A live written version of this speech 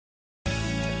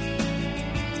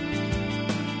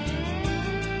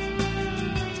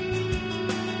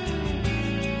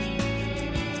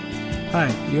Hi,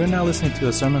 you are now listening to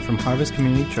a sermon from Harvest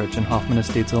Community Church in Hoffman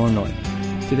Estates, Illinois.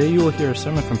 Today you will hear a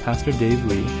sermon from Pastor Dave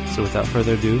Lee, so without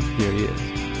further ado, here he is.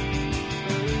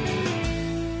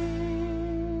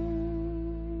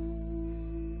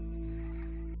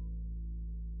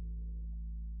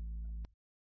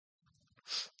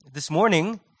 This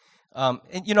morning,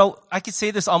 I could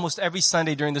say this almost every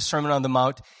Sunday during the Sermon on the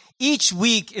Mount. Each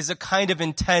week is a kind of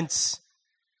intense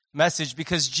message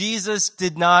because Jesus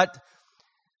did not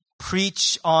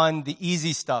preach on the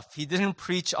easy stuff. He didn't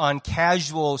preach on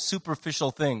casual, superficial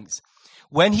things.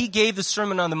 When he gave the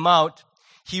Sermon on the Mount,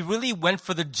 he really went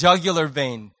for the jugular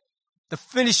vein, the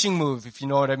finishing move, if you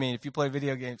know what I mean, if you play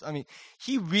video games.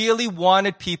 He really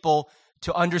wanted people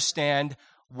to understand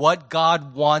what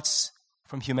God wants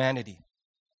from humanity.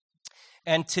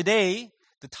 And today,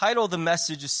 the title of the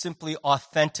message is simply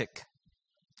Authentic.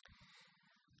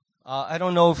 I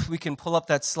don't know if we can pull up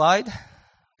that slide.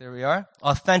 There we are.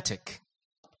 Authentic.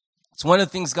 It's one of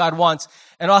the things God wants.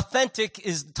 And authentic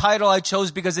is the title I chose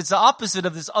because it's the opposite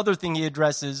of this other thing he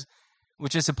addresses,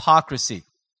 which is hypocrisy.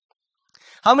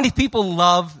 How many people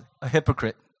love a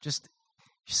hypocrite? You're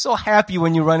so happy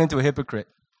when you run into a hypocrite.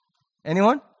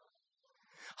 Anyone?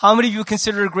 How many of you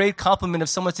consider it a great compliment if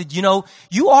someone said,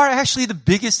 you are actually the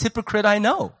biggest hypocrite I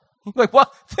know? You're like,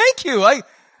 well, thank you.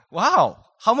 Wow.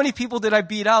 How many people did I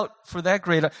beat out for that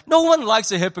great? No one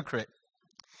likes a hypocrite.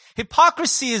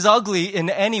 Hypocrisy is ugly in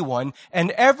anyone,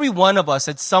 and every one of us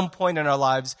at some point in our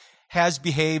lives has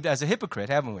behaved as a hypocrite,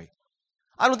 haven't we?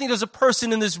 I don't think there's a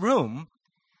person in this room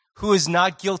who is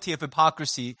not guilty of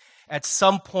hypocrisy at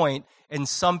some point in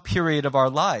some period of our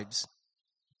lives.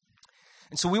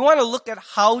 And so we want to look at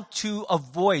how to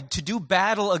do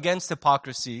battle against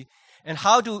hypocrisy, and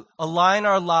how to align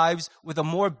our lives with a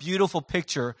more beautiful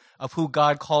picture of who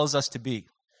God calls us to be.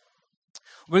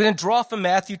 We're going to draw from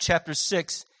Matthew chapter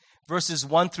 6, verses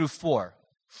 1 through 4.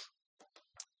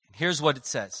 Here's what it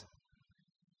says.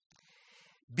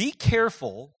 Be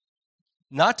careful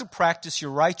not to practice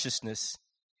your righteousness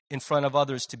in front of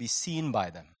others to be seen by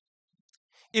them.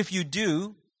 If you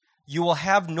do, you will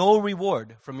have no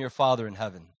reward from your Father in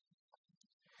heaven.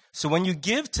 So when you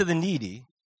give to the needy,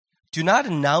 do not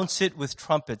announce it with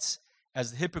trumpets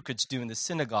as the hypocrites do in the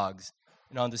synagogues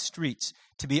and on the streets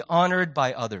to be honored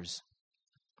by others.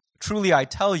 Truly, I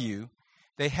tell you,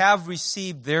 they have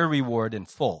received their reward in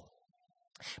full.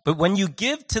 But when you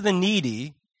give to the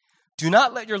needy, do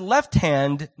not let your left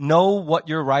hand know what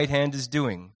your right hand is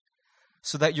doing,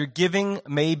 so that your giving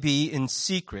may be in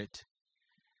secret.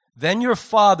 Then your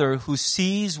Father who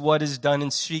sees what is done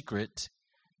in secret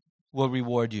will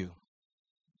reward you.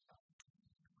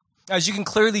 As you can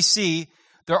clearly see,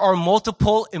 there are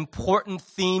multiple important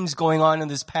themes going on in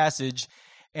this passage,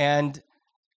 and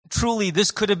truly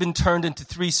this could have been turned into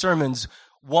 3 sermons.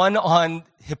 One on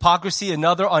hypocrisy,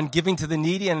 another on giving to the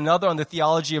needy, and another on the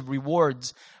theology of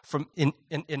rewards from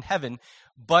in heaven.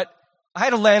 But I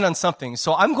had to land on something.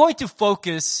 So I'm going to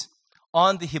focus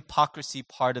on the hypocrisy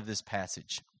part of this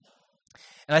passage.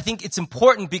 And I think it's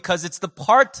important because it's the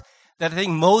part that I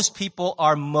think most people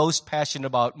are most passionate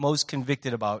about, most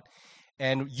convicted about,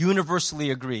 and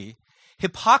universally agree.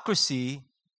 Hypocrisy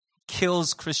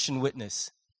kills Christian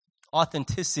witness.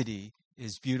 Authenticity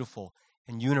is beautiful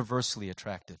and universally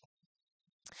attractive.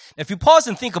 Now, if you pause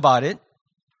and think about it,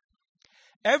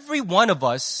 every one of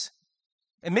us,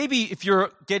 and maybe if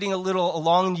you're getting a little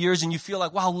along in years and you feel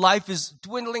like, wow, life is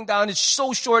dwindling down, it's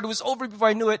so short, it was over before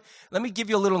I knew it, let me give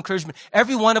you a little encouragement.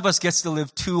 Every one of us gets to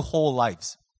live 2 whole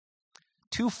lives,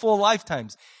 2 full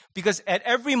lifetimes. Because at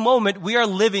every moment we are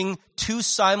living 2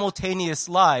 simultaneous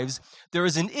lives. There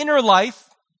is an inner life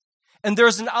and there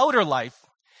is an outer life.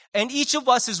 And each of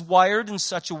us is wired in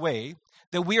such a way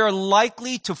that we are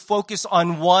likely to focus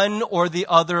on one or the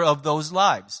other of those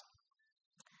lives.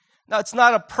 Now, it's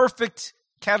not a perfect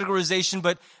categorization,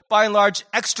 but by and large,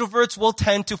 extroverts will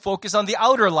tend to focus on the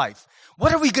outer life.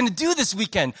 What are we going to do this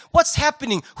weekend? What's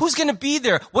happening? Who's going to be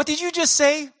there? What did you just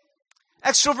say?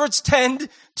 Extroverts tend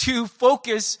to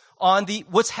focus on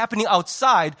what's happening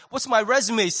outside. What's my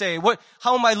resume say?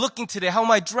 How am I looking today? How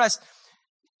am I dressed?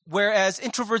 Whereas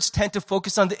introverts tend to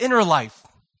focus on the inner life.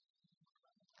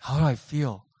 How do I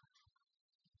feel?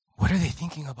 What are they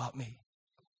thinking about me?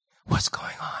 What's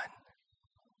going on?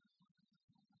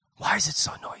 Why is it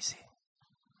so noisy?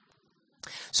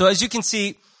 So as you can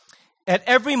see, at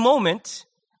every moment,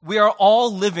 we are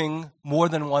all living more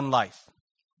than one life.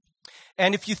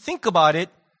 And if you think about it,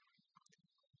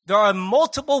 there are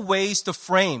multiple ways to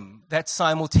frame that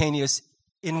simultaneous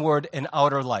inward and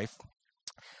outer life.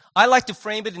 I like to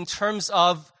frame it in terms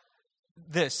of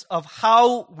this, of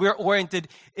how we're oriented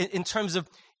in terms of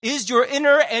Is your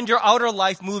inner and your outer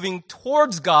life moving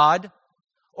towards God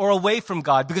or away from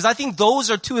God? Because I think those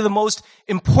are two of the most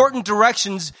important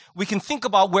directions we can think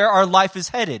about where our life is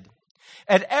headed.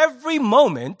 At every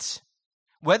moment,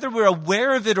 whether we're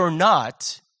aware of it or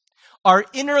not, our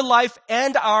inner life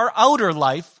and our outer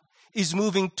life is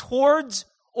moving towards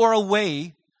or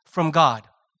away from God.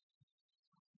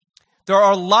 There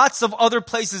are lots of other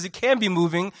places it can be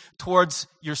moving towards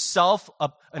yourself,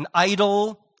 an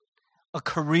idol, a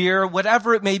career,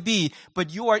 whatever it may be,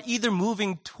 but you are either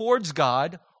moving towards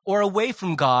God or away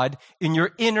from God in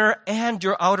your inner and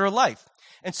your outer life.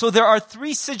 And so there are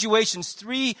three situations,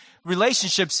 three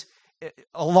relationships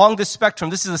along the spectrum.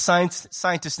 This is a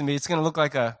scientist in me. It's going to look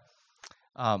like a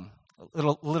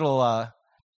little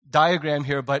diagram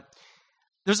here, but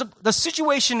there's the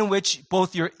situation in which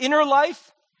both your inner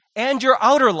life and your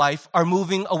outer life are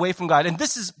moving away from God. And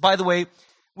this is, by the way,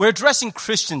 we're addressing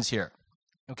Christians here.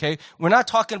 Okay? We're not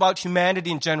talking about humanity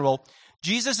in general.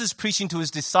 Jesus is preaching to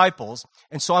his disciples,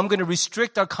 and so I'm going to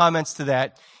restrict our comments to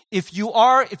that. If you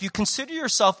consider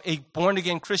yourself a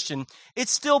born-again Christian,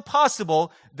 it's still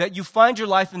possible that you find your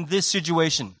life in this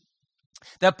situation.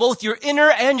 That both your inner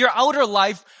and your outer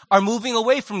life are moving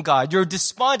away from God. You're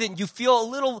despondent. You feel a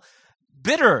little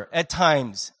bitter at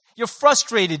times. You're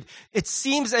frustrated. It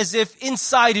seems as if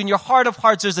inside in your heart of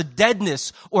hearts there's a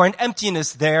deadness or an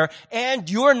emptiness there, and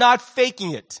you're not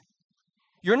faking it.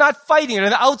 You're not fighting it.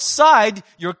 And outside,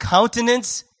 your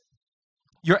countenance,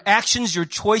 your actions, your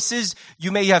choices,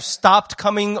 you may have stopped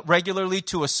coming regularly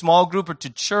to a small group or to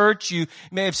church. You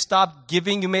may have stopped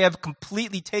giving. You may have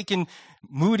completely taken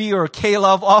Moody or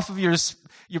K-Love off of your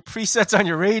presets on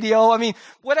your radio. I mean,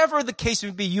 whatever the case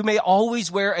may be, you may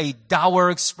always wear a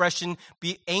dour expression,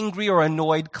 be angry or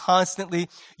annoyed constantly.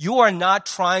 You are not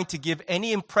trying to give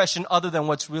any impression other than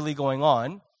what's really going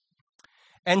on.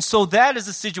 And so that is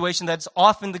a situation that's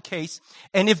often the case.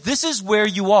 And if this is where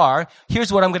you are,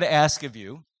 here's what I'm going to ask of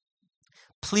you.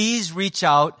 Please reach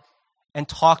out and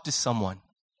talk to someone.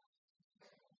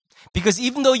 Because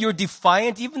even though you're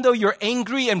defiant, even though you're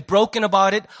angry and broken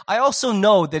about it, I also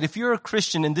know that if you're a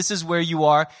Christian and this is where you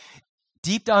are,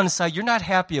 deep down inside, you're not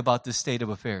happy about this state of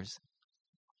affairs.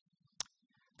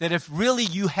 That if really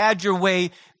you had your way,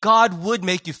 God would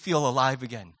make you feel alive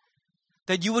again.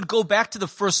 That you would go back to the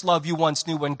first love you once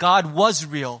knew when God was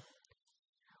real,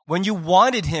 when you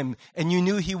wanted him and you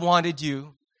knew he wanted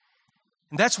you.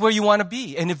 And that's where you want to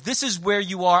be. And if this is where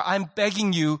you are, I'm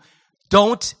begging you,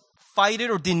 don't fight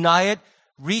it or deny it.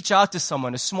 Reach out to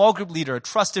someone, a small group leader, a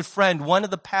trusted friend, one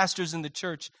of the pastors in the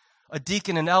church, a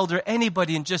deacon, an elder,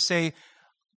 anybody, and just say,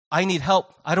 I need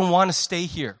help. I don't want to stay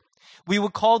here. We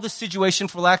would call this situation,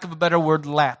 for lack of a better word,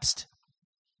 lapsed.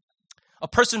 A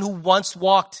person who once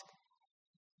walked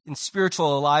in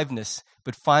spiritual aliveness,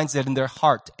 but finds that in their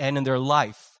heart and in their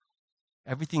life,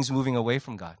 everything's moving away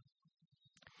from God.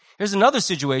 Here's another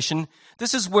situation.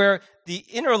 This is where the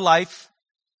inner life,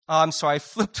 I'm sorry, I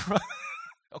flipped around.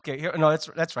 Okay, here, no,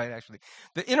 that's right, actually.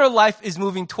 The inner life is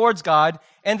moving towards God,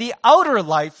 and the outer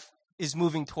life is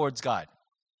moving towards God.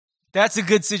 That's a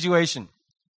good situation.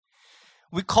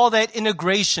 We call that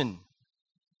integration.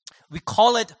 We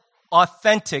call it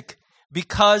authentic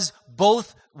because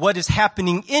both what is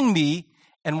happening in me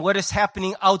and what is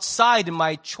happening outside in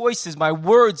my choices, my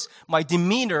words, my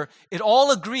demeanor, it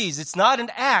all agrees. It's not an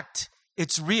act,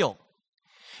 it's real.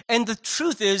 And the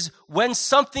truth is, when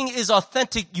something is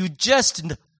authentic, you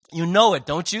know it,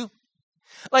 don't you?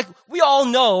 Like, we all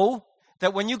know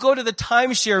that when you go to the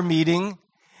timeshare meeting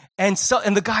and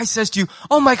the guy says to you,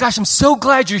 oh my gosh, I'm so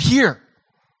glad you're here.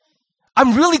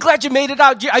 I'm really glad you made it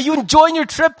out. Are you enjoying your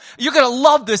trip? You're going to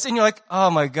love this. And you're like, oh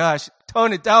my gosh,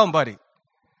 tone it down, buddy.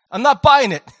 I'm not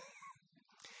buying it.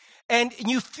 And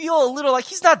you feel a little like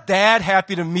he's not that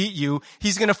happy to meet you.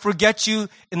 He's going to forget you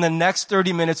in the next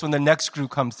 30 minutes when the next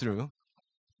group comes through.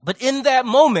 But in that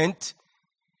moment,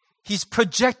 he's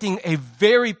projecting a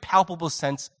very palpable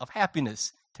sense of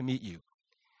happiness to meet you.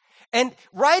 And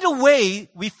right away,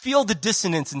 we feel the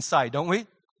dissonance inside, don't we?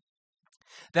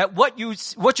 That what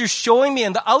you're showing me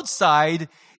on the outside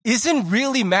isn't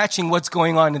really matching what's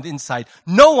going on in the inside.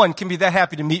 No one can be that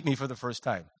happy to meet me for the first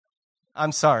time.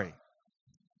 I'm sorry.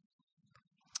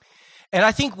 And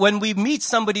I think when we meet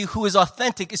somebody who is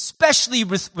authentic, especially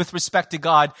with respect to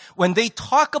God, when they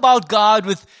talk about God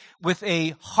with a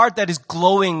heart that is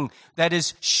glowing, that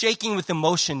is shaking with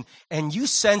emotion, and you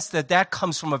sense that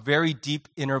comes from a very deep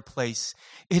inner place,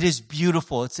 it is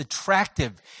beautiful. It's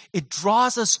attractive. It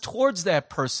draws us towards that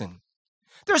person.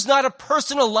 There's not a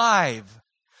person alive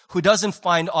who doesn't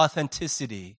find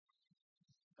authenticity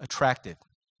attractive.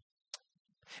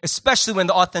 especially when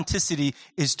the authenticity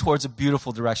is towards a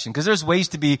beautiful direction. Because there's ways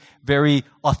to be very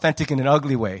authentic in an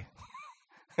ugly way.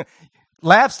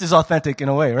 Lapsed is authentic in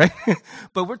a way, right?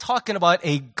 But we're talking about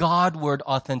a Godward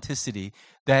authenticity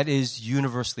that is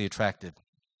universally attractive.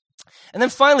 And then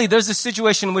finally, there's a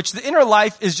situation in which the inner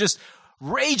life is just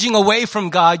raging away from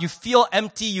God. You feel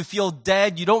empty, you feel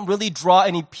dead, you don't really draw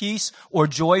any peace or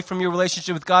joy from your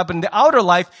relationship with God. But in the outer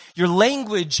life, your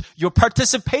language, your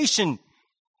participation,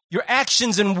 your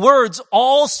actions and words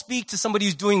all speak to somebody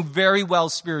who's doing very well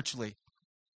spiritually.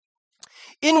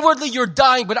 Inwardly, you're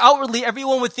dying, but outwardly,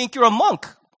 everyone would think you're a monk.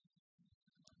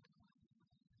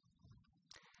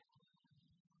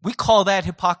 We call that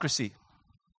hypocrisy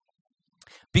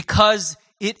because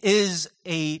it is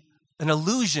an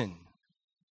illusion,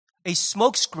 a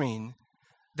smokescreen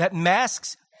that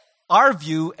masks our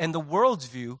view and the world's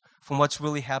view from what's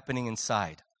really happening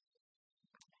inside.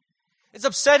 It's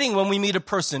upsetting when we meet a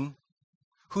person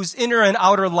whose inner and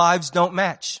outer lives don't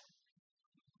match.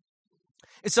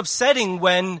 It's upsetting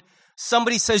when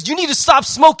somebody says, you need to stop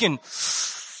smoking.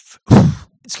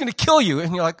 It's going to kill you.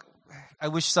 And you're like, I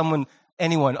wish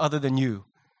anyone other than you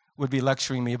would be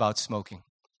lecturing me about smoking.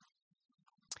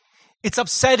 It's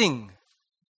upsetting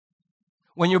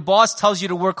when your boss tells you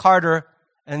to work harder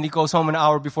and he goes home an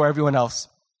hour before everyone else.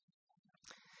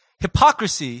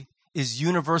 Hypocrisy is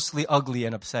universally ugly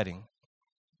and upsetting.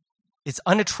 It's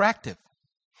unattractive.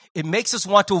 It makes us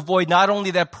want to avoid not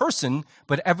only that person,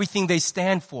 but everything they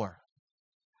stand for.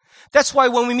 That's why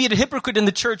when we meet a hypocrite in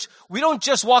the church, we don't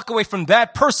just walk away from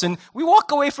that person, we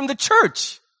walk away from the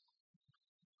church.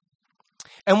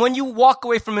 And when you walk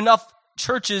away from enough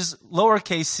churches,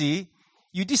 lowercase c,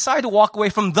 you decide to walk away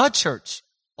from the church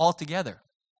altogether.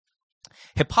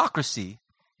 Hypocrisy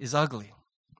is ugly.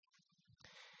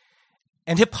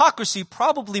 And hypocrisy,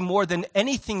 probably more than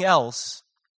anything else,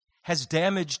 has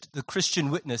damaged the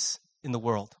Christian witness in the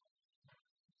world.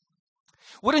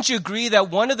 Wouldn't you agree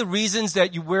that one of the reasons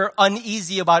that we're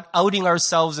uneasy about outing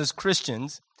ourselves as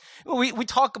Christians, we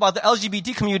talk about the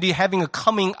LGBT community having a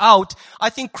coming out.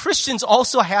 I think Christians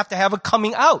also have to have a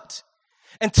coming out.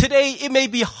 And today it may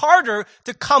be harder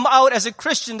to come out as a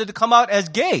Christian than to come out as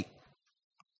gay.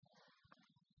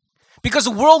 Because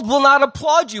the world will not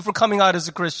applaud you for coming out as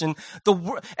a Christian.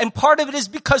 And part of it is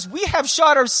because we have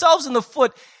shot ourselves in the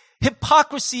foot.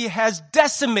 Hypocrisy has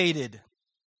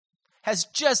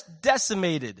just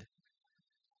decimated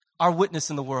our witness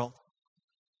in the world.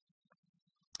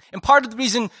 And part of the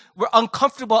reason we're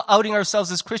uncomfortable outing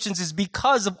ourselves as Christians is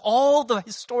because of all the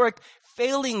historic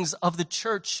failings of the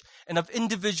church and of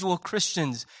individual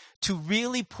Christians to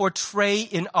really portray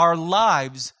in our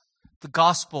lives the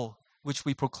gospel which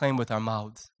we proclaim with our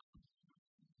mouths.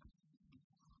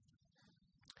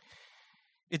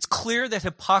 It's clear that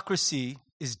hypocrisy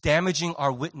is damaging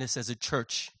our witness as a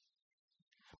church.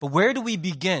 But where do we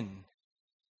begin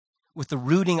with the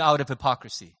rooting out of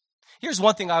hypocrisy? Here's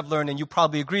one thing I've learned, and you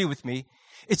probably agree with me.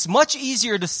 It's much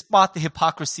easier to spot the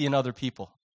hypocrisy in other people.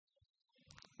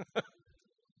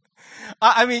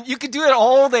 I mean, you could do it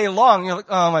all day long. You're like,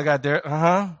 oh my God,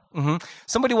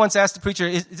 Somebody once asked the preacher,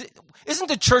 isn't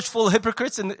the church full of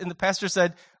hypocrites? And the pastor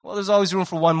said, well, there's always room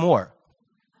for one more.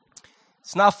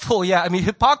 It's not full. Yeah, I mean,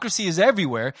 hypocrisy is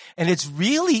everywhere, and it's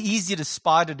really easy to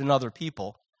spot it in other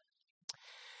people.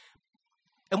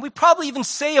 And we probably even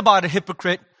say about a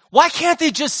hypocrite, why can't they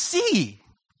just see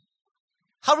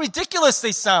how ridiculous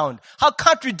they sound, how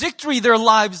contradictory their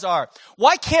lives are?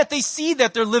 Why can't they see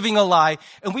that they're living a lie?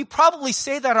 And we probably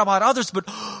say that about others, but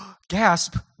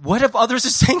gasp, what if others are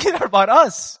saying it about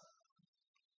us?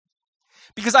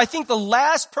 Because I think the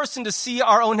last person to see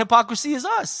our own hypocrisy is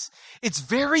us. It's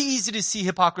very easy to see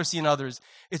hypocrisy in others.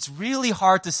 It's really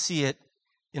hard to see it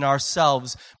in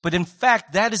ourselves. But in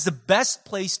fact, that is the best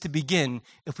place to begin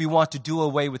if we want to do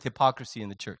away with hypocrisy in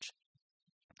the church.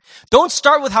 Don't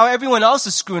start with how everyone else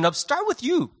is screwing up. Start with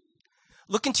you.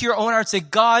 Look into your own heart and say,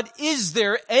 God, is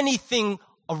there anything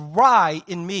awry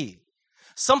in me?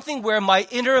 Something where my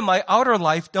inner and my outer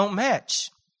life don't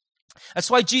match. That's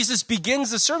why Jesus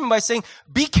begins the sermon by saying,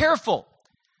 be careful.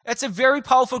 That's a very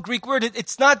powerful Greek word.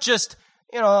 It's not just,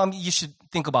 you should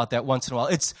think about that once in a while.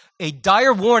 It's a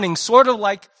dire warning, sort of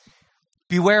like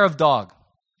beware of dog.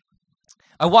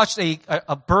 I watched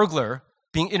a burglar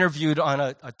being interviewed on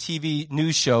a TV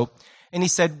news show, and he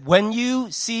said, when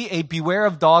you see a beware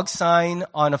of dog sign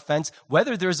on a fence,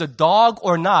 whether there's a dog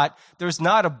or not, there's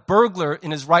not a burglar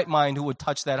in his right mind who would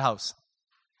touch that house.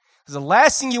 Because the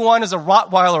last thing you want is a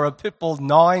Rottweiler or a pit bull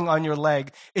gnawing on your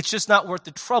leg. It's just not worth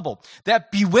the trouble.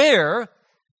 That beware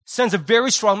sends a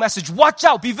very strong message. Watch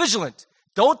out, be vigilant.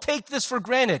 Don't take this for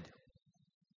granted.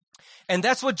 And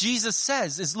that's what Jesus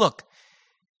says is, look,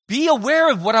 be aware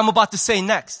of what I'm about to say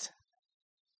next.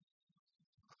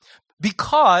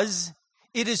 Because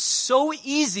it is so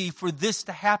easy for this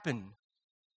to happen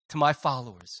to my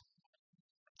followers.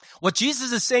 What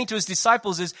Jesus is saying to his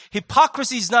disciples is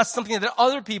hypocrisy is not something that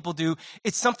other people do.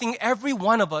 It's something every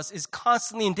one of us is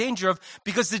constantly in danger of,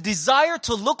 because the desire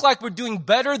to look like we're doing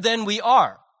better than we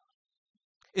are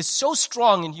is so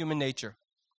strong in human nature.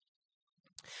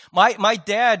 My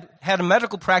dad had a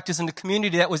medical practice in the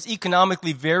community that was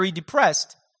economically very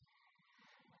depressed.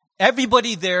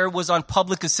 Everybody there was on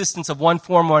public assistance of one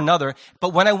form or another.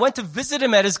 But when I went to visit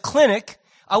him at his clinic,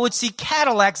 I would see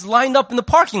Cadillacs lined up in the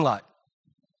parking lot.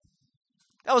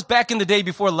 That was back in the day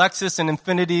before Lexus and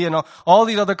Infiniti and all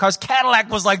these other cars. Cadillac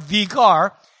was like the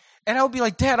car. And I would be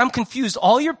like, Dad, I'm confused.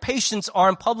 All your patients are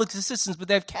on public assistance, but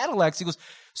they have Cadillacs. He goes,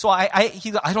 so I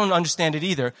don't understand it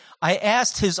either. I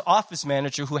asked his office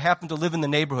manager, who happened to live in the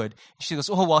neighborhood. She goes,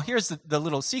 oh, well, here's the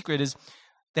little secret is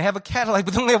they have a Cadillac,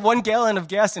 but they only have 1 gallon of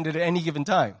gas in it at any given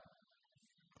time.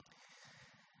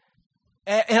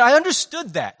 And I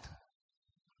understood that.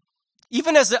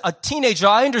 Even as a teenager,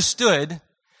 I understood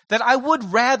that I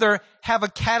would rather have a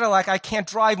Cadillac I can't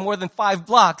drive more than 5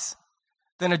 blocks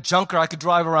than a junker I could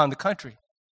drive around the country.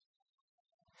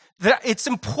 That it's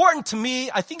important to me,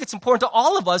 I think it's important to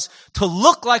all of us to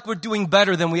look like we're doing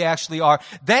better than we actually are.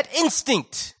 That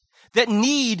instinct, that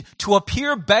need to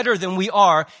appear better than we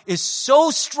are is so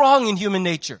strong in human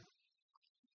nature.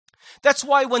 That's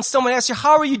why when someone asks you,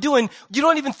 how are you doing? You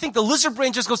don't even think, the lizard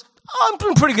brain just goes, oh, I'm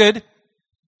doing pretty good.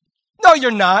 No,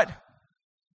 you're not.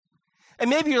 And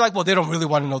maybe you're like, well, they don't really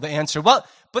want to know the answer. Well,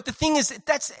 but the thing is,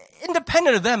 that's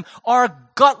independent of them. Our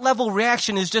gut level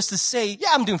reaction is just to say, yeah,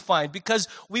 I'm doing fine, because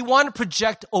we want to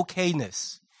project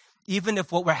okayness, even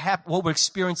if what we're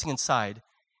experiencing inside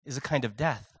is a kind of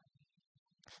death.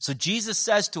 So Jesus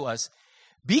says to us,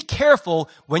 be careful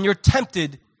when you're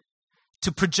tempted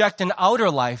to project an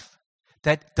outer life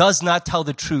that does not tell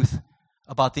the truth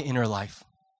about the inner life.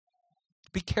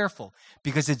 Be careful,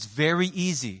 because it's very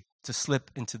easy to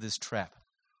slip into this trap.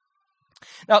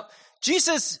 Now,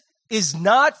 Jesus is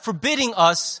not forbidding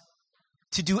us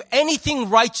to do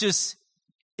anything righteous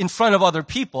in front of other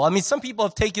people. I mean, some people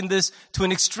have taken this to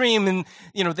an extreme and,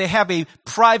 they have a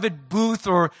private booth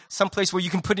or someplace where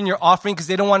you can put in your offering because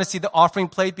they don't want to see the offering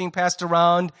plate being passed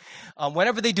around.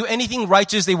 Whenever they do anything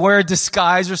righteous, they wear a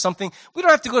disguise or something. We don't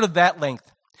have to go to that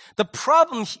length. The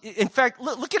problem, in fact,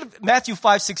 look at Matthew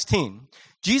 5:16.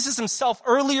 Jesus himself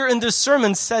earlier in this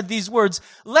sermon said these words,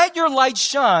 let your light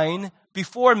shine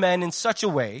before men in such a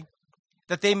way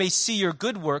that they may see your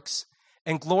good works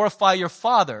and glorify your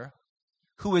Father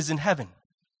who is in heaven.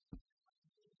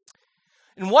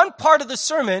 In one part of the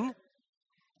sermon,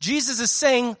 Jesus is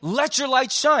saying, let your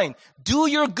light shine. Do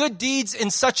your good deeds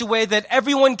in such a way that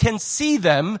everyone can see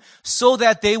them so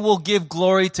that they will give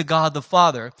glory to God the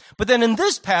Father. But then in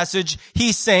this passage,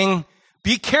 he's saying,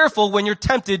 be careful when you're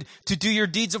tempted to do your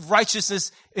deeds of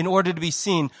righteousness in order to be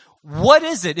seen. What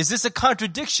is it? Is this a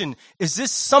contradiction? Is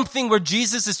this something where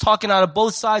Jesus is talking out of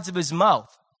both sides of his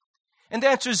mouth? And the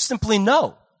answer is simply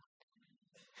no.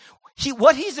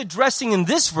 What he's addressing in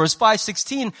this verse,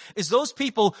 5:16, is those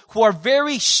people who are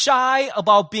very shy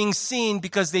about being seen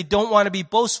because they don't want to be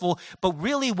boastful, but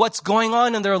really what's going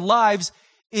on in their lives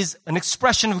is an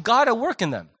expression of God at work in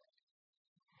them.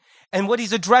 And what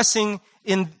he's addressing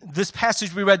in this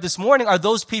passage we read this morning are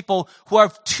those people who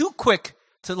are too quick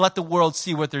to let the world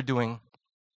see what they're doing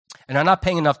and are not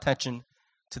paying enough attention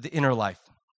to the inner life.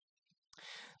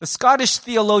 The Scottish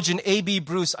theologian A.B.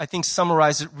 Bruce, I think,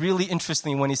 summarized it really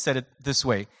interestingly when he said it this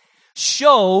way.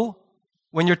 Show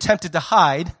when you're tempted to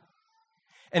hide,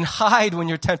 and hide when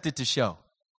you're tempted to show.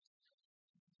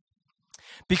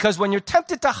 Because when you're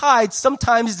tempted to hide,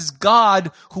 sometimes it's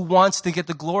God who wants to get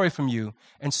the glory from you,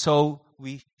 and so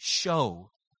we show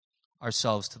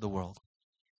ourselves to the world.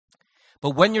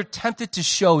 But when you're tempted to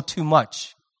show too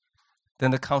much, then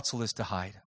the counsel is to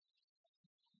hide.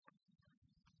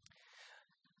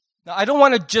 Now, I don't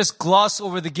want to just gloss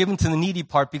over the given to the needy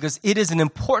part because it is an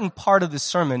important part of the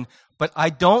sermon, but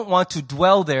I don't want to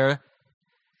dwell there.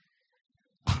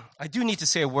 I do need to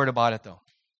say a word about it, though.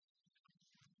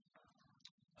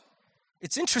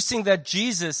 It's interesting that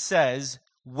Jesus says,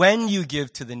 when you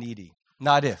give to the needy,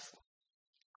 not if.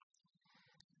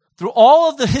 Through all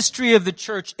of the history of the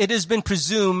church, it has been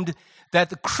presumed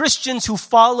that the Christians who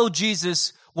follow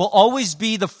Jesus will always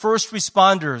be the first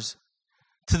responders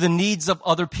to the needs of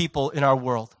other people in our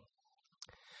world.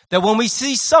 That when we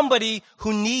see somebody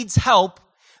who needs help,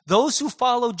 those who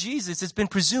follow Jesus, it's been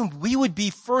presumed we would be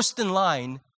first in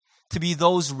line to be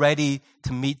those ready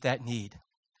to meet that need.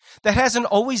 That hasn't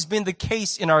always been the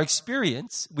case in our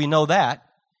experience. We know that.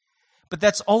 But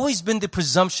that's always been the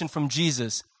presumption from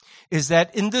Jesus, is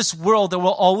that in this world there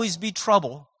will always be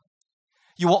trouble.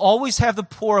 You will always have the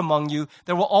poor among you.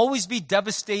 There will always be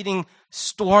devastating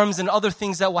storms and other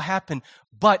things that will happen.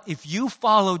 But if you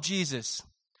follow Jesus,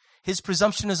 his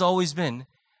presumption has always been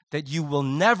that you will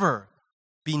never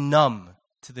be numb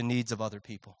to the needs of other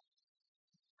people.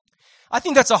 I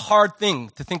think that's a hard thing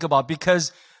to think about,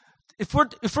 because if we're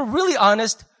really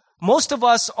honest, most of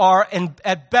us are,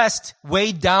 at best,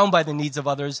 weighed down by the needs of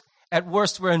others. At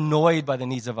worst, we're annoyed by the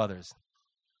needs of others.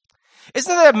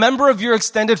 Isn't there a member of your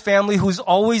extended family who's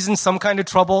always in some kind of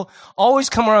trouble, always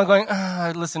come around going,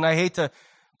 listen, I hate to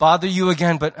bother you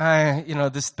again, but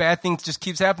this bad thing just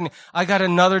keeps happening. I got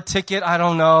another ticket. I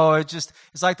don't know. It's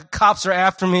like the cops are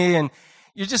after me. And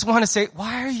you just want to say,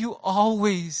 why are you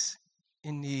always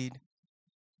in need?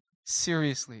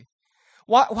 Seriously.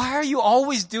 Why are you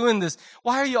always doing this?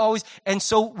 Why are you always? And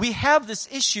so we have this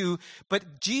issue,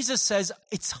 but Jesus says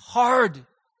it's hard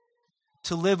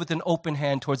to live with an open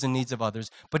hand towards the needs of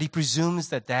others, but he presumes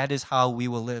that that is how we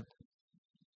will live.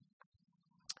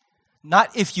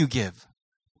 Not if you give,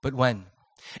 but when.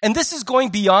 And this is going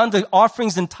beyond the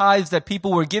offerings and tithes that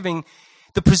people were giving.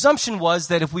 The presumption was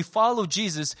that if we follow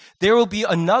Jesus, there will be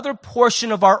another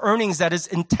portion of our earnings that is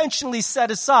intentionally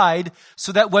set aside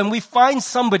so that when we find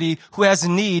somebody who has a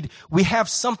need, we have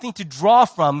something to draw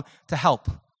from to help.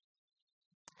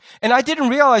 And I didn't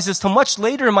realize this till much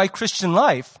later in my Christian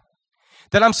life,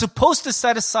 that I'm supposed to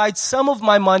set aside some of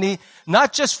my money,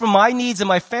 not just for my needs and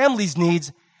my family's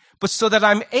needs, but so that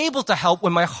I'm able to help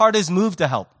when my heart is moved to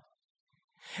help.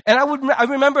 And I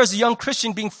remember as a young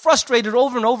Christian being frustrated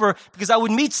over and over because I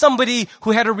would meet somebody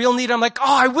who had a real need. I'm like,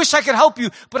 I wish I could help you,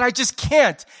 but I just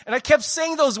can't. And I kept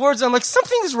saying those words. And I'm like,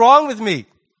 something is wrong with me.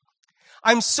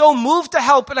 I'm so moved to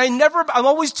help, and I'm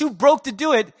always too broke to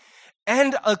do it.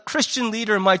 And a Christian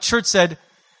leader in my church said,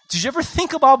 did you ever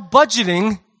think about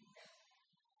budgeting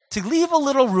to leave a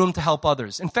little room to help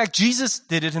others? In fact, Jesus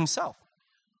did it himself.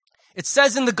 It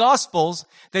says in the Gospels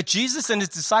that Jesus and his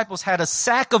disciples had a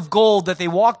sack of gold that they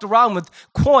walked around with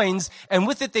coins, and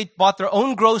with it they bought their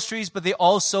own groceries, but they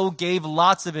also gave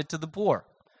lots of it to the poor.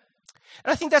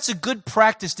 And I think that's a good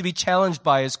practice to be challenged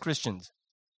by as Christians.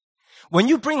 When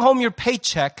you bring home your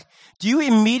paycheck, do you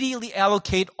immediately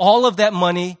allocate all of that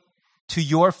money to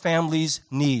your family's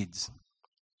needs?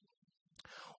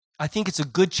 I think it's a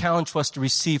good challenge for us to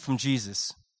receive from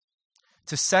Jesus,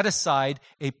 to set aside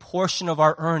a portion of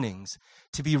our earnings,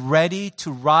 to be ready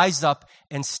to rise up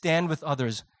and stand with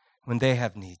others when they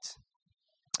have needs.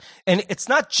 And it's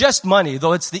not just money,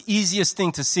 though it's the easiest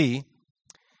thing to see,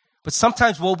 but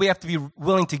sometimes what we have to be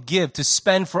willing to give, to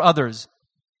spend for others,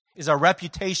 is our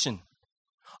reputation,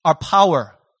 our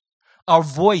power, our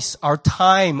voice, our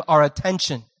time, our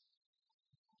attention.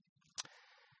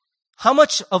 How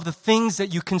much of the things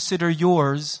that you consider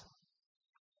yours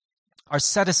are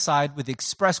set aside with the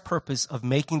express purpose of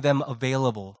making them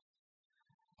available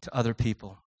to other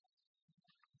people?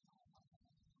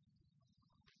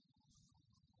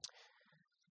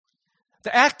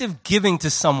 The act of giving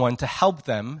to someone to help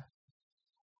them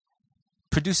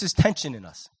produces tension in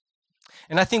us.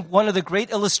 And I think one of the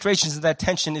great illustrations of that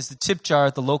tension is the tip jar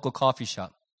at the local coffee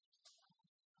shop.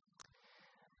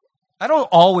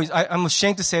 I'm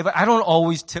ashamed to say, but I don't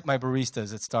always tip my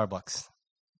baristas at Starbucks.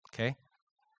 Okay?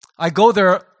 I go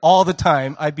there all the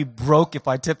time. I'd be broke if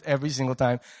I tipped every single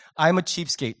time. I'm a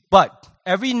cheapskate. But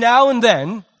every now and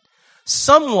then,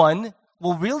 someone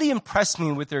will really impress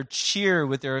me with their cheer,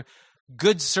 with their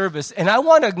good service. And I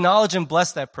want to acknowledge and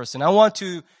bless that person. I want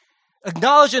to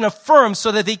acknowledge and affirm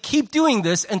so that they keep doing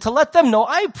this and to let them know,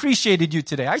 I appreciated you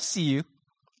today. I see you.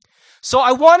 So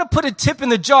I want to put a tip in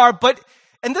the jar,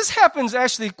 and this happens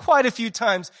actually quite a few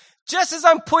times. Just as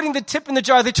I'm putting the tip in the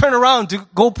jar, they turn around to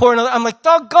go pour another. I'm like,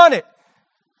 doggone it.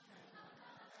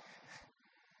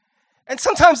 And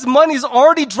sometimes the money's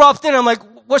already dropped in. I'm like,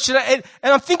 what should I?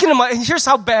 And I'm thinking and here's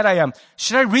how bad I am.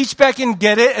 Should I reach back and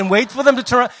get it and wait for them to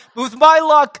turn around? But with my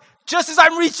luck, just as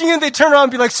I'm reaching in, they turn around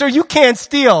and be like, sir, you can't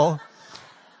steal.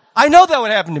 I know that would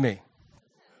happen to me.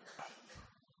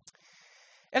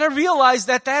 And I realize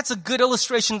that that's a good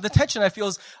illustration of the tension I feel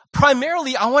is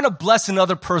primarily I want to bless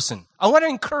another person. I want to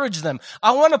encourage them.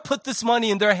 I want to put this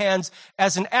money in their hands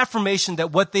as an affirmation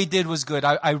that what they did was good.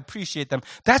 I appreciate them.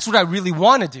 That's what I really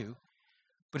want to do.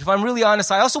 But if I'm really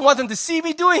honest, I also want them to see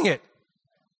me doing it.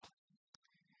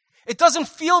 It doesn't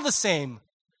feel the same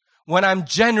when I'm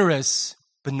generous,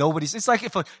 but nobody's. It's like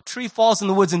if a tree falls in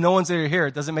the woods and no one's there to hear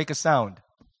it, doesn't make a sound.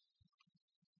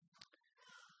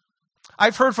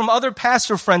 I've heard from other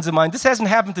pastor friends of mine, this hasn't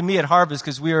happened to me at Harvest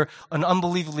because we are an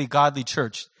unbelievably godly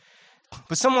church.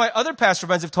 But some of my other pastor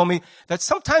friends have told me that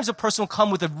sometimes a person will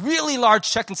come with a really large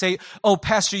check and say, oh,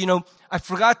 pastor, I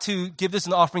forgot to give this in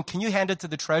the offering. Can you hand it to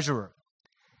the treasurer?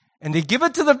 And they give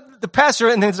it to the pastor,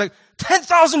 and then it's like,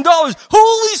 $10,000.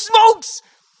 Holy smokes!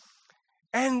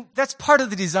 And that's part of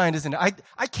the design, isn't it?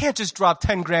 I can't just drop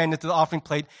 10 grand into the offering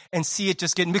plate and see it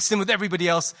just get mixed in with everybody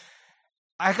else.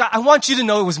 I want you to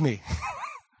know it was me.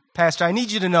 Pastor, I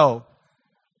need you to know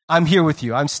I'm here with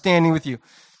you. I'm standing with you.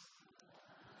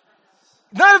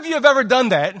 None of you have ever done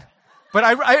that, but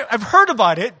I've heard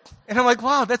about it, and I'm like,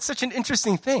 wow, that's such an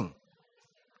interesting thing.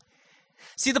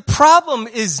 See, the problem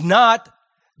is not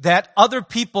that other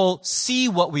people see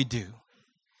what we do.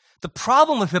 The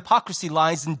problem with hypocrisy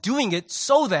lies in doing it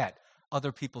so that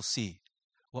other people see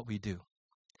what we do.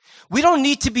 We don't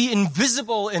need to be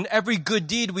invisible in every good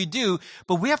deed we do,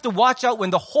 but we have to watch out when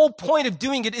the whole point of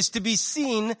doing it is to be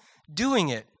seen doing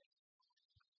it.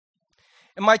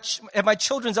 At my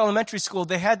children's elementary school,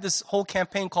 they had this whole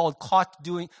campaign called Caught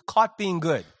Being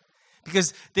Good.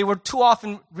 Because they were too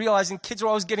often realizing kids were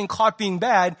always getting caught being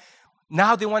bad.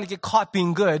 Now they want to get caught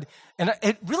being good. And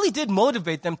it really did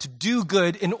motivate them to do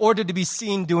good in order to be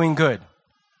seen doing good.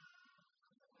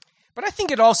 But I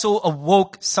think it also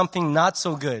awoke something not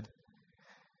so good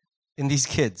in these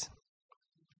kids.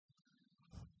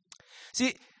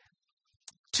 See,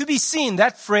 to be seen,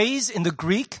 that phrase in the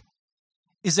Greek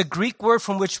is a Greek word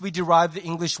from which we derive the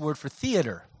English word for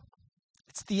theater.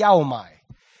 It's theaomai.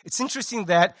 It's interesting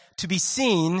that to be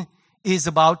seen is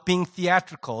about being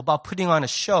theatrical, about putting on a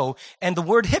show. And the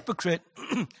word hypocrite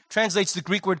translates the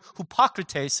Greek word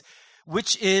hypokrites,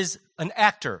 which is an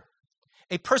actor,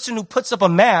 a person who puts up a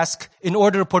mask in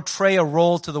order to portray a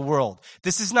role to the world.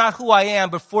 This is not who I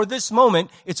am, but for this moment,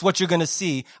 it's what you're going to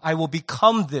see. I will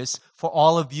become this for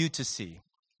all of you to see.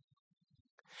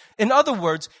 In other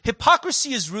words,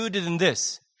 hypocrisy is rooted in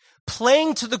this: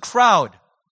 playing to the crowd,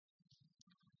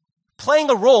 playing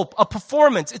a role, a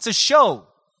performance. It's a show.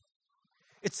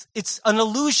 It's an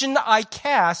illusion I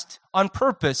cast on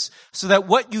purpose so that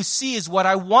what you see is what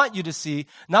I want you to see,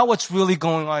 not what's really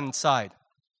going on inside.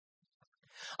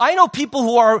 I know people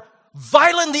who are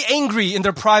violently angry in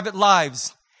their private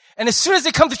lives. And as soon as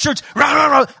they come to church, rah, rah,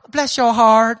 rah, bless your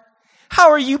heart. How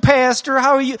are you, pastor?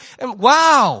 How are you? And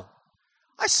wow,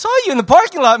 I saw you in the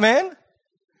parking lot, man.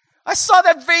 I saw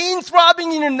that vein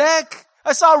throbbing in your neck.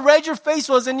 I saw how red your face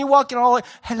was, and you walking all like,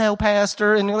 hello,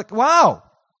 pastor. And you're like, wow.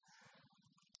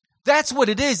 That's what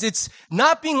it is. It's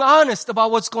not being honest about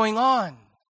what's going on.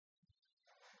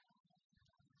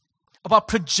 About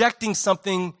projecting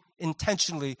something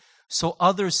intentionally so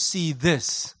others see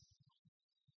this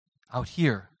out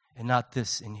here and not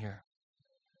this in here.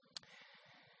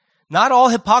 Not all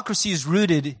hypocrisy is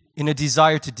rooted in a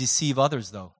desire to deceive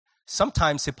others, though.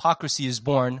 Sometimes hypocrisy is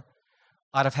born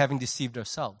out of having deceived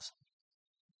ourselves.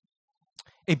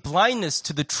 A blindness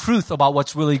to the truth about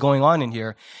what's really going on in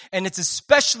here. And it's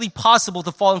especially possible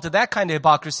to fall into that kind of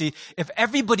hypocrisy if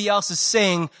everybody else is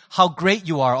saying how great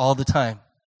you are all the time.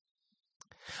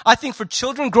 I think for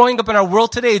children growing up in our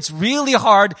world today, it's really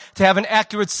hard to have an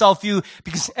accurate self-view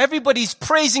because everybody's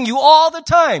praising you all the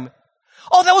time.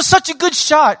 Oh, that was such a good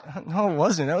shot. No, it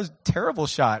wasn't. That was a terrible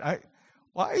shot.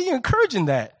 Why are you encouraging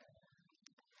that?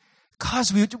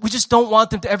 Because we just don't want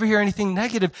them to ever hear anything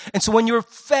negative. And so when you're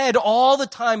fed all the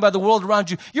time by the world around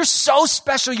you, you're so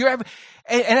special.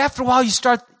 And after a while, you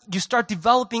start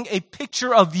developing a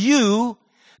picture of you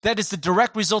that is the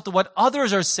direct result of what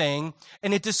others are saying,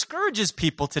 and it discourages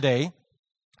people today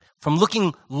from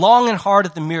looking long and hard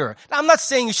at the mirror. Now, I'm not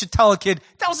saying you should tell a kid,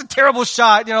 that was a terrible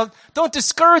shot. Don't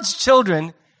discourage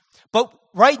children. But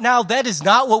right now, that is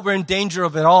not what we're in danger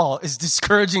of at all, is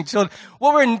discouraging children.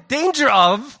 What we're in danger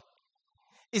of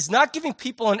is not giving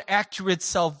people an accurate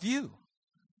self-view.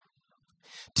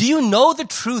 Do you know the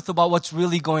truth about what's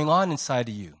really going on inside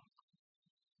of you?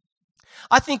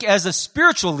 I think as a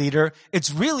spiritual leader,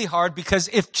 it's really hard because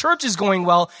if church is going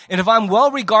well and if I'm well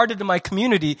regarded in my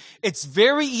community, it's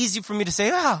very easy for me to say,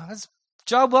 that's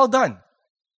job well done.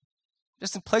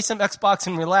 Just to play some Xbox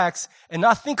and relax and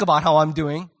not think about how I'm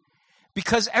doing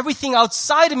because everything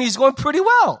outside of me is going pretty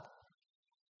well,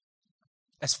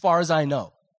 as far as I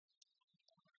know.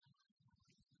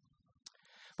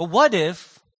 But what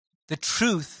if the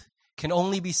truth can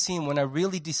only be seen when I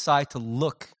really decide to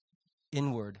look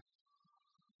inward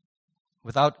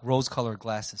without rose-colored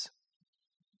glasses?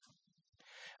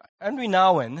 Henry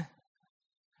Nouwen,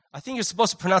 I think you're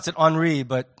supposed to pronounce it Henri,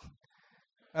 but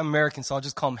I'm American, so I'll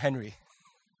just call him Henry.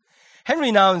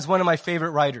 Henry Nouwen is one of my favorite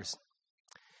writers.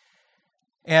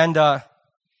 And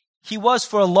he was,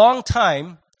 for a long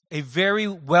time, a very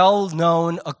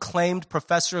well-known, acclaimed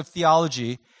professor of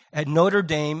theology at Notre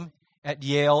Dame at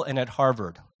Yale and at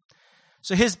Harvard.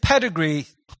 So his pedigree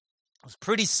was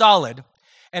pretty solid.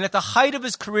 And at the height of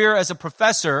his career as a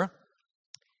professor,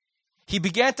 he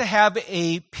began to have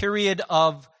a period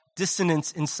of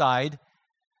dissonance inside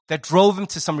that drove him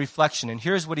to some reflection. And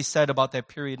here's what he said about that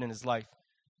period in his life.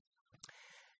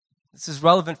 This is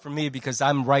relevant for me because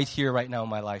I'm right here, right now in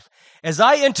my life. As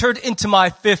I entered into my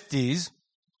 50s,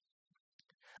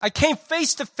 I came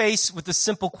face to face with the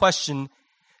simple question,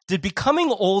 did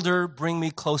becoming older bring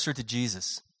me closer to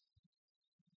Jesus?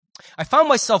 I found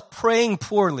myself praying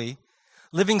poorly,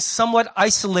 living somewhat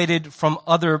isolated from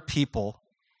other people,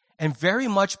 and very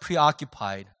much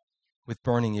preoccupied with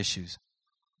burning issues.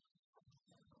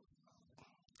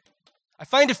 I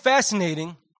find it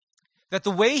fascinating that the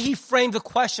way he framed the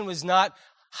question was not,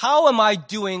 how am I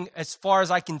doing as far as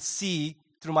I can see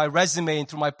through my resume and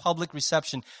through my public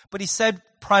reception? But he said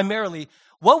primarily,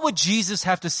 what would Jesus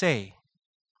have to say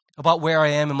about where I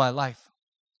am in my life?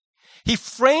 He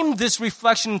framed this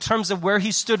reflection in terms of where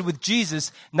he stood with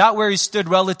Jesus, not where he stood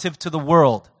relative to the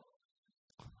world.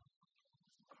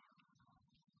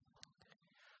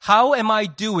 How am I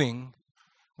doing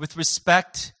with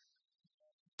respect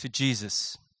to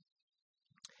Jesus?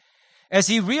 As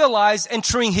he realized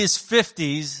entering his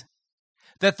 50s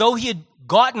that though he had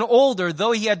gotten older,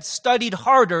 though he had studied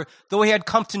harder, though he had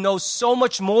come to know so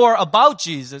much more about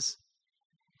Jesus,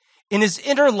 in his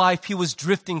inner life he was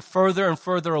drifting further and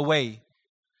further away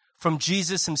from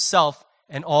Jesus himself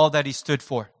and all that he stood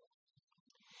for.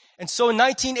 And so in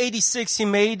 1986, he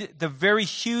made the very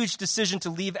huge decision to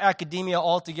leave academia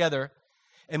altogether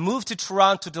and move to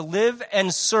Toronto to live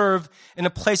and serve in a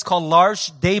place called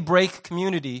L'Arche Daybreak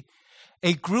Community,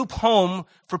 a group home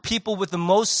for people with the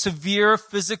most severe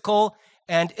physical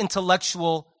and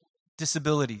intellectual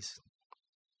disabilities.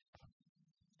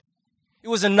 It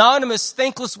was anonymous,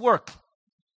 thankless work.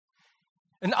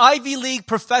 An Ivy League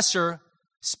professor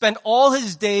spent all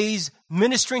his days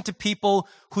ministering to people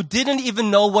who didn't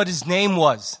even know what his name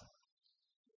was,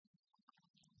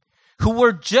 who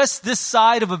were just this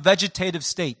side of a vegetative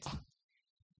state.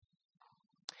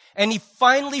 And he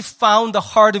finally found the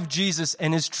heart of Jesus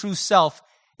and his true self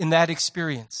in that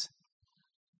experience.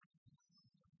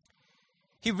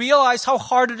 He realized how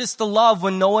hard it is to love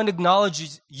when no one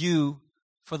acknowledges you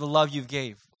for the love you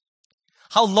gave.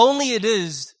 How lonely it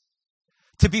is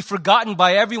to be forgotten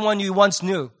by everyone you once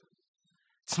knew.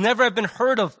 It's never been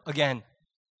heard of again.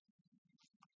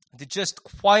 To just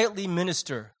quietly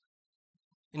minister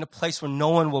in a place where no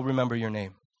one will remember your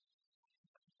name.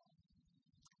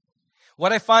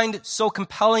 What I find so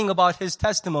compelling about his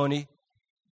testimony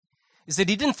is that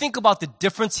he didn't think about the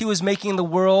difference he was making in the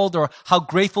world or how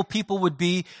grateful people would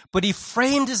be, but he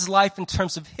framed his life in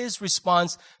terms of his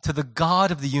response to the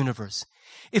God of the universe.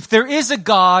 If there is a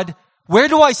God, where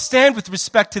do I stand with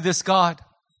respect to this God?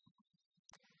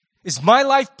 Is my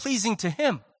life pleasing to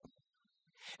him?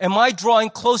 Am I drawing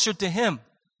closer to him?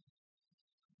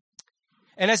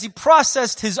 And as he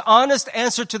processed his honest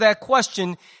answer to that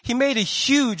question, he made a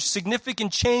huge,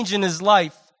 significant change in his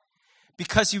life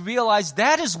because he realized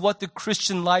that is what the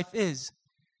Christian life is.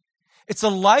 It's a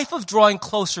life of drawing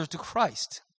closer to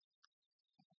Christ.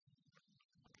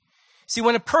 See,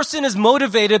 when a person is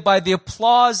motivated by the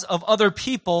applause of other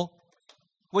people,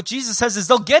 what Jesus says is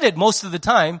they'll get it most of the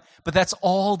time, but that's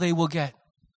all they will get.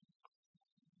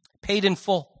 Paid in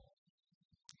full.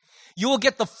 You will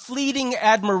get the fleeting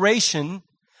admiration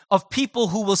of people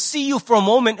who will see you for a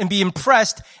moment and be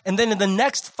impressed, and then in the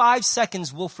next 5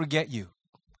 seconds will forget you.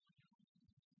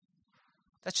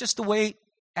 That's just the way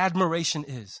admiration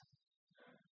is.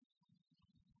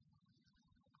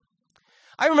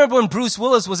 I remember when Bruce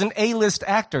Willis was an A-list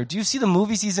actor. Do you see the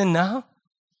movies he's in now?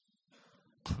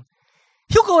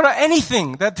 He'll go to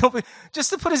anything just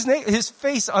to put his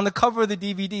face on the cover of the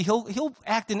DVD. He'll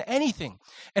act in anything.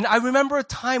 And I remember a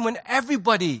time when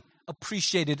everybody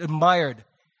appreciated, admired,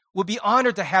 would be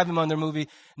honored to have him on their movie.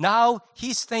 Now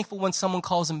he's thankful when someone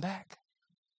calls him back.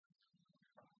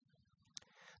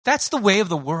 That's the way of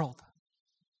the world.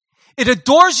 It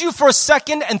adores you for a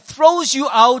second and throws you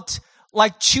out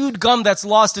like chewed gum that's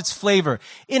lost its flavor.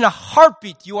 In a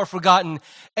heartbeat, you are forgotten.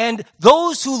 And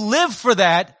those who live for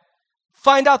that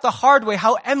find out the hard way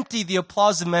how empty the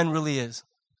applause of men really is.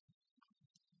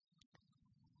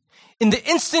 In the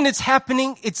instant it's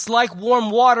happening, it's like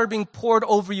warm water being poured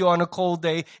over you on a cold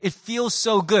day. It feels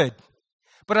so good.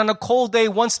 But on a cold day,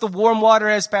 once the warm water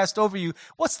has passed over you,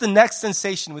 what's the next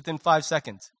sensation within 5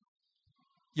 seconds?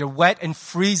 You're wet and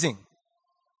freezing.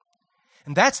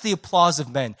 And that's the applause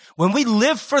of men. When we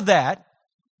live for that,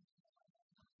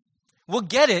 we'll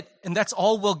get it, and that's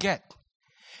all we'll get.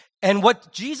 And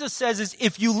what Jesus says is,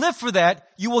 if you live for that,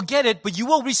 you will get it, but you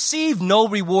will receive no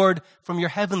reward from your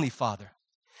heavenly Father.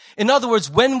 In other words,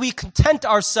 when we content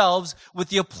ourselves with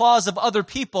the applause of other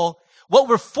people, what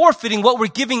we're forfeiting, what we're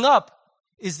giving up,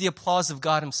 is the applause of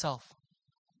God himself.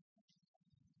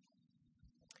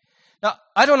 Now,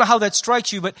 I don't know how that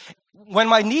strikes you, but when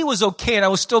my knee was okay and I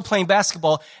was still playing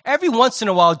basketball, every once in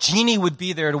a while, Jeannie would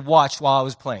be there to watch while I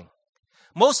was playing.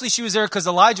 Mostly she was there because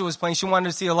Elijah was playing. She wanted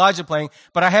to see Elijah playing,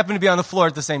 but I happened to be on the floor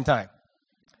at the same time.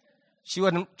 She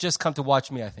wouldn't just come to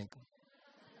watch me, I think.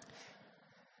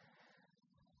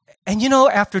 And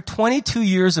after 22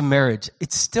 years of marriage,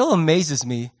 it still amazes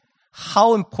me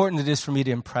how important it is for me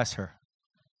to impress her.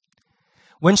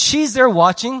 When she's there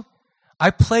watching,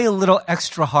 I play a little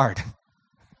extra hard.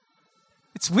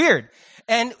 It's weird.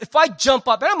 And if I jump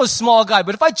up, and I'm a small guy,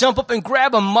 but if I jump up and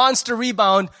grab a monster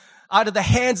rebound out of the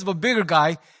hands of a bigger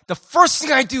guy, the first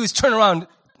thing I do is turn around.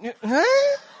 Huh?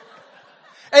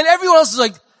 And everyone else is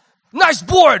like, nice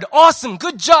board, awesome,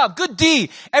 good job, good D.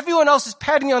 Everyone else is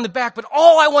patting me on the back, but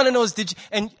all I want to know is, did you?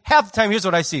 And half the time, here's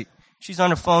what I see. She's on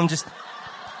her phone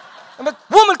I'm like,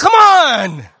 woman, come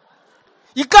on!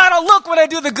 You gotta look when I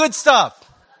do the good stuff.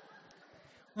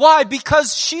 Why?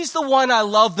 Because she's the one I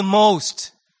love the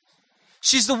most.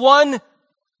 She's the one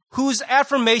whose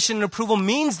affirmation and approval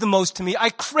means the most to me. I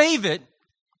crave it.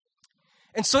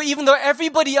 And so even though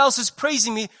everybody else is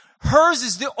praising me, hers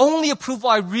is the only approval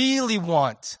I really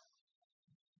want.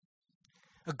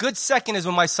 A good second is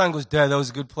when my son goes, Dad, that was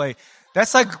a good play.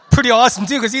 That's like pretty awesome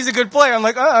too, because he's a good player. I'm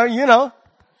like, I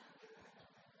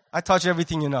taught you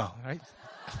everything you know, right?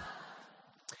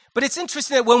 But it's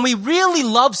interesting that when we really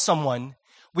love someone,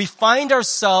 we find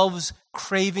ourselves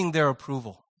craving their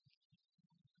approval.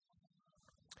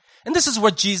 And this is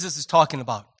what Jesus is talking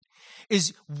about,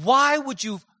 is why would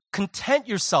you content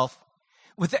yourself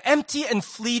with the empty and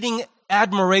fleeting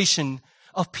admiration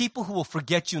of people who will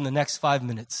forget you in the next 5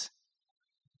 minutes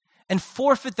and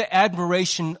forfeit the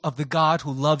admiration of the God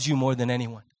who loves you more than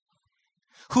anyone,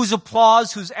 whose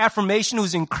applause, whose affirmation,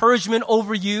 whose encouragement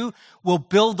over you will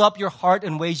build up your heart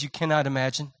in ways you cannot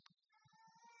imagine?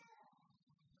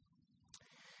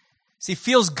 See, it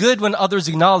feels good when others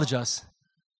acknowledge us,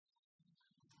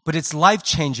 but it's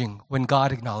life-changing when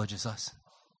God acknowledges us.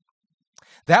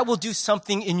 That will do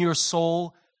something in your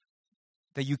soul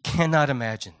that you cannot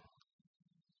imagine.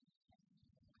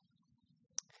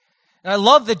 And I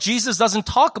love that Jesus doesn't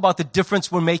talk about the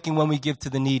difference we're making when we give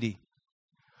to the needy,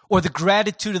 or the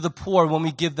gratitude of the poor when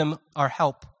we give them our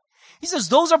help. He says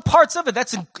those are parts of it.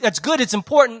 That's good. It's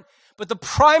important. But the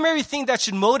primary thing that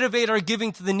should motivate our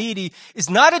giving to the needy is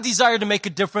not a desire to make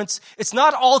a difference. It's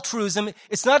not altruism.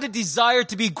 It's not a desire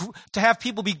to have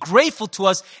people be grateful to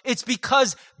us. It's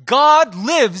because God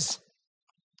lives.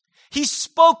 He's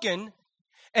spoken,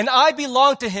 and I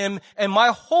belong to him, and my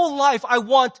whole life I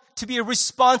want to be a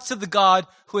response to the God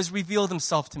who has revealed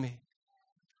himself to me.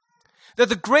 That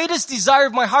the greatest desire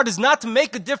of my heart is not to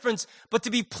make a difference, but to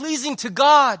be pleasing to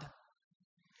God.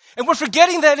 And we're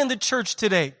forgetting that in the church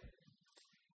today.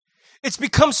 It's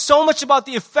become so much about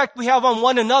the effect we have on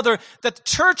one another that the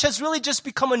church has really just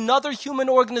become another human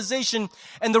organization.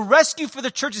 And the rescue for the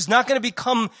church is not going to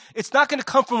come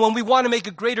from when we want to make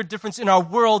a greater difference in our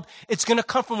world. It's going to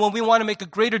come from when we want to make a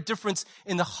greater difference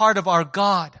in the heart of our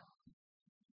God.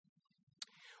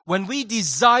 When we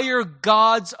desire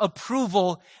God's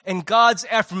approval and God's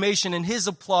affirmation and his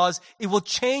applause, it will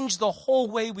change the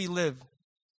whole way we live.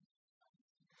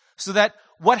 So that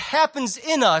what happens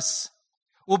in us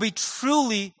will be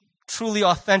truly, truly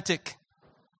authentic.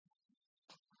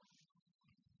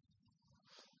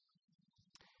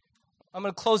 I'm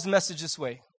going to close the message this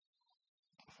way.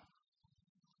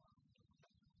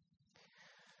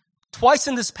 Twice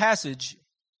in this passage,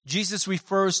 Jesus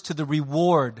refers to the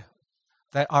reward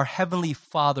that our Heavenly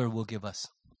Father will give us.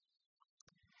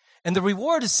 And the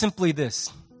reward is simply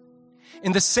this.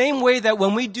 In the same way that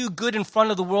when we do good in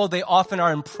front of the world, they often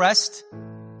are impressed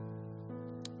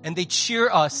and they cheer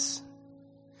us,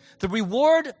 the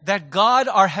reward that God,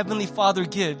 our Heavenly Father,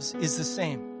 gives is the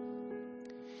same.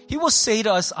 He will say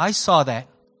to us, I saw that.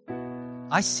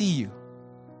 I see you.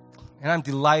 And I'm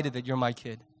delighted that you're my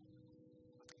kid.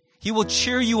 He will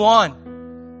cheer you on.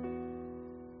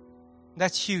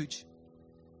 That's huge.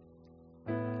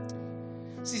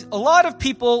 See, a lot of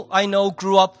people I know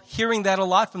grew up hearing that a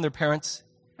lot from their parents.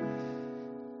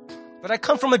 But I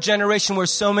come from a generation where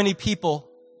so many people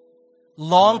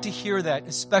long to hear that,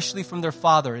 especially from their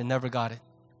father, and never got it.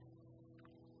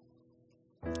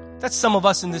 That's some of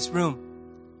us in this room.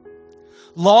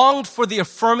 Longed for the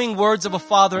affirming words of a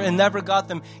father and never got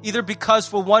them, either because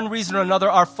for one reason or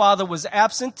another our father was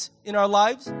absent in our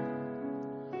lives,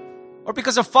 or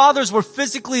because our fathers were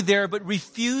physically there but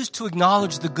refused to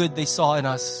acknowledge the good they saw in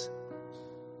us.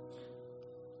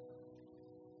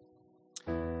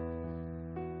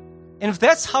 And if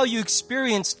that's how you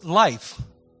experienced life,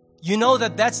 you know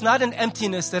that that's not an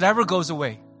emptiness that ever goes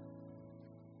away.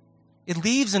 It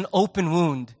leaves an open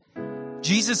wound.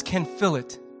 Jesus can fill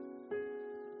it.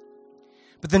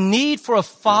 But the need for a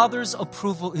father's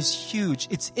approval is huge.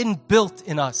 It's inbuilt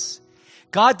in us.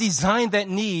 God designed that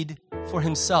need for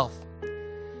himself.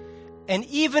 And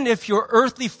even if your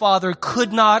earthly father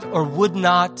could not or would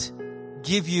not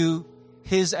give you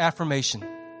his affirmation,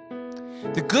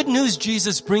 the good news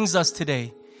Jesus brings us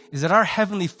today is that our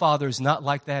Heavenly Father is not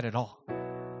like that at all.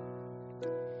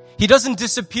 He doesn't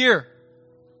disappear.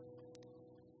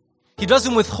 He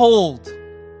doesn't withhold.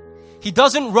 He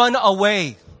doesn't run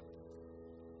away.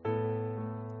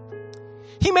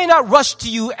 He may not rush to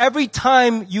you every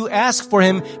time you ask for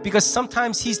him because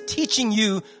sometimes he's teaching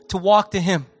you to walk to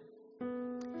him.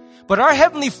 But our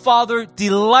Heavenly Father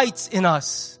delights in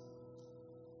us.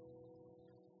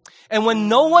 And when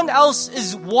no one else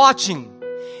is watching,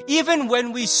 even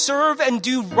when we serve and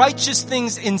do righteous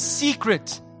things in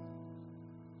secret,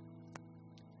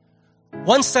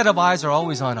 one set of eyes are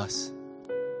always on us.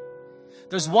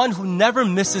 There's one who never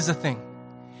misses a thing.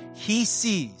 He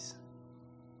sees.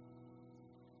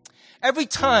 Every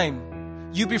time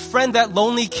you befriend that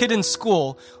lonely kid in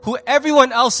school who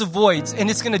everyone else avoids, and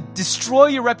it's going to destroy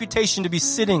your reputation to be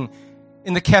sitting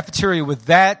in the cafeteria with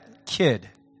that kid.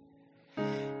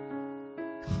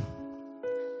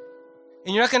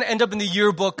 And you're not going to end up in the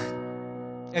yearbook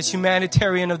as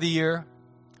humanitarian of the year.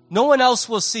 No one else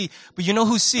will see. But you know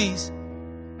who sees?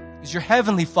 Is your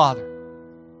Heavenly Father.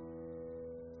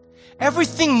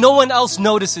 Everything no one else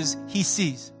notices, he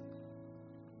sees.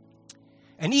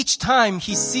 And each time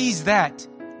he sees that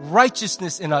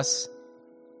righteousness in us,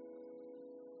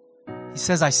 he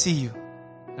says, I see you.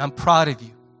 And I'm proud of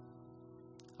you.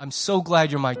 I'm so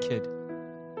glad you're my kid.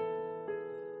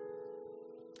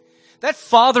 That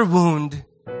father wound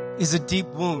is a deep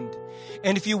wound.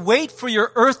 And if you wait for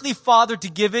your earthly father to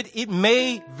give it, it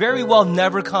may very well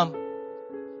never come.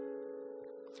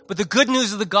 But the good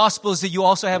news of the gospel is that you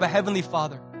also have a Heavenly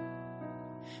Father.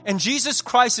 And Jesus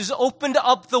Christ has opened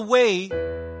up the way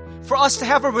for us to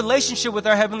have a relationship with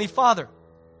our Heavenly Father.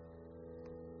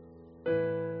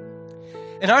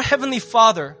 And our Heavenly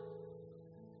Father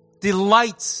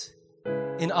delights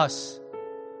in us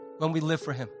when we live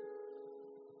for him.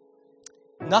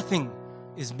 Nothing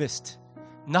is missed.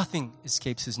 Nothing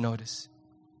escapes his notice.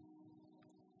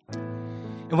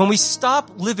 And when we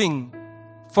stop living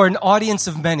for an audience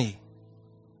of many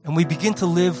and we begin to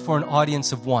live for an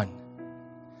audience of one,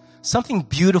 something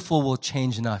beautiful will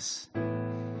change in us.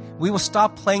 We will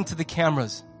stop playing to the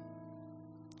cameras.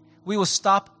 We will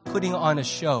stop putting on a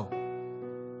show.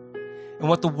 And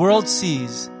what the world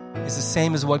sees is the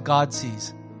same as what God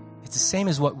sees. It's the same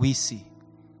as what we see.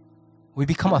 We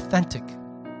become authentic.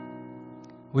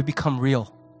 We become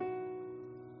real.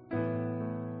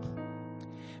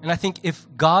 And I think if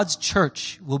God's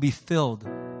church will be filled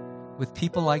with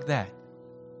people like that,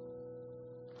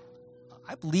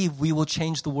 I believe we will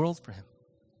change the world for him.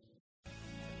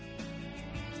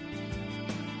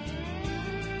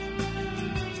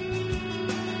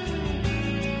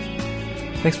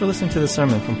 Thanks for listening to the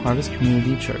sermon from Harvest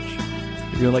Community Church.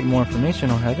 If you would like more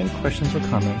information or have any questions or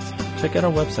comments, check out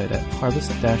our website at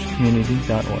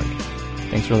harvest-community.org.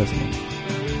 Thanks for listening.